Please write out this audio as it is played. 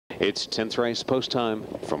It's 10th race post time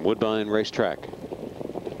from Woodbine Racetrack.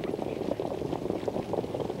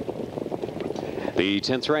 The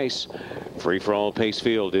 10th race, free-for-all pace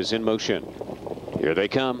field is in motion. Here they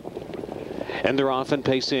come. And they're off and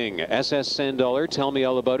pacing. SS Sandollar, tell me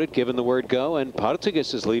all about it, given the word go. And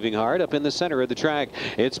Portuguese is leaving hard up in the center of the track.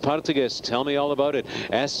 It's Portuguese, tell me all about it.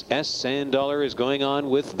 SS Sandollar is going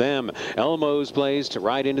on with them. Elmo's Blaze to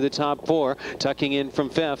ride into the top four, tucking in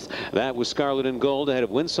from fifth. That was Scarlet and Gold ahead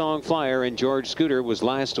of Windsong Flyer, and George Scooter was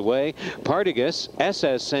last away. Portuguese,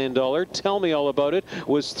 SS Sandollar, tell me all about it,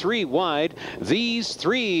 was 3 wide. These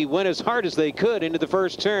 3 went as hard as they could into the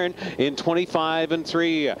first turn in 25 and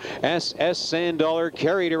 3. SS Sandollar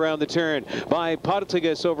carried around the turn by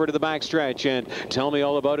Portuguese over to the backstretch, and tell me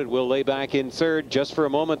all about it will lay back in third just for a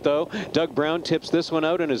moment though. Doug Brown tips this one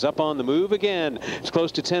out and is up on the move again. It's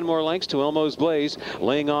close to 10 more lengths to Elmo's Blaze.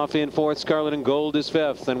 Laying off in fourth, Scarlet and Gold is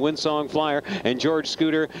fifth, and Windsong Flyer and George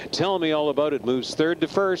Scooter, tell me all about it, moves third to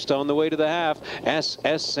first on the way to the half.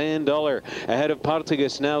 SS Sandollar ahead of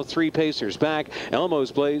Portuguese, now 3 pacers back.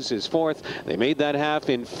 Elmo's Blaze is fourth. They made that half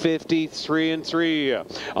in 53 and 3.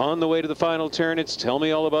 On the way to the final turn, it's tell me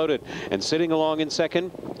all about it, and sitting along in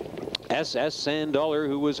second, SS Sandollar,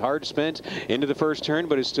 who was hard spent into the first turn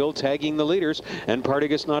but is still tagging the leaders, and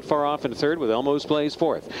Portuguese not far off in third with Elmo's Blaze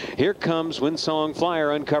fourth. Here comes Windsong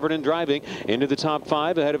Flyer, uncovered and driving into the top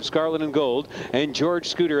 5 ahead of Scarlet and Gold, and George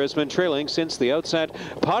Scooter has been trailing since the outset.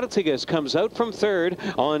 Portuguese comes out from third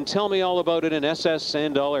on Tell Me All About It, and SS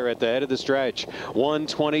Sandollar at the head of the stretch.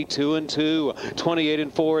 1:22 and 2, 28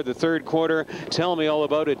 and 4 the third quarter. Tell Me All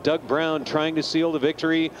About It, Doug Brown trying to seal the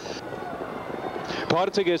victory.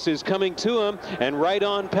 Portuguese is coming to him, and right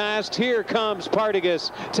on past. Here comes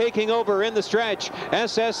Portuguese taking over in the stretch.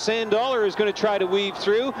 SS Sandollar is going to try to weave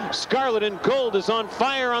through. Scarlet and Gold is on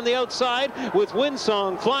fire on the outside with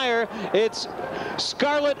Windsong Flyer. It's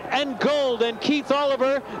Scarlet and Gold, and Keith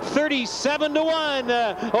Oliver 37 to 1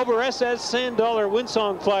 over SS Sandollar.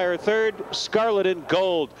 Windsong Flyer third, Scarlet and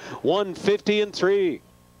Gold 150 and 3.